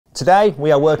Today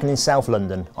we are working in South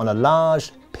London on a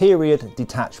large period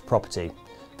detached property.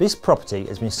 This property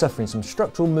has been suffering some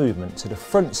structural movement to the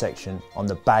front section on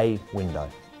the bay window.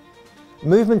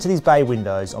 Movement to these bay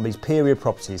windows on these period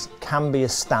properties can be a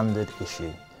standard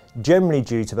issue, generally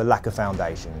due to the lack of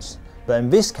foundations. But in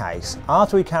this case,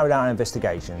 after we carried out our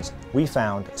investigations, we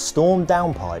found a storm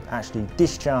downpipe actually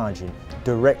discharging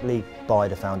directly by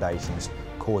the foundations,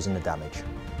 causing the damage.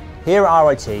 Here at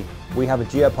RIT, we have a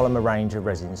geopolymer range of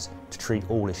resins to treat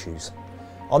all issues.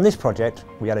 On this project,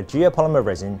 we had a geopolymer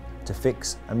resin to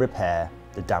fix and repair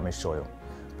the damaged soil.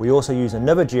 We also use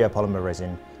another geopolymer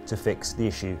resin to fix the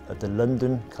issue of the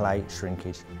London clay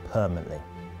shrinkage permanently.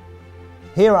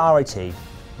 Here at RIT,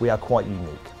 we are quite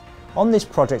unique. On this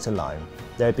project alone,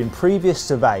 there have been previous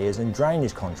surveyors and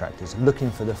drainage contractors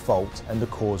looking for the fault and the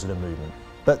cause of the movement,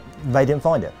 but they didn't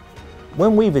find it.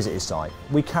 When we visit this site,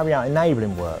 we carry out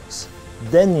enabling works,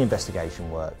 then the investigation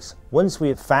works. Once we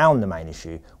have found the main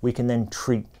issue, we can then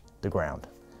treat the ground.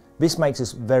 This makes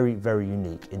us very, very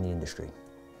unique in the industry.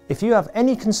 If you have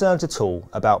any concerns at all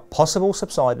about possible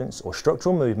subsidence or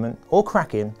structural movement or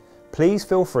cracking, please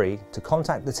feel free to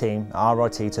contact the team at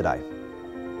RIT today.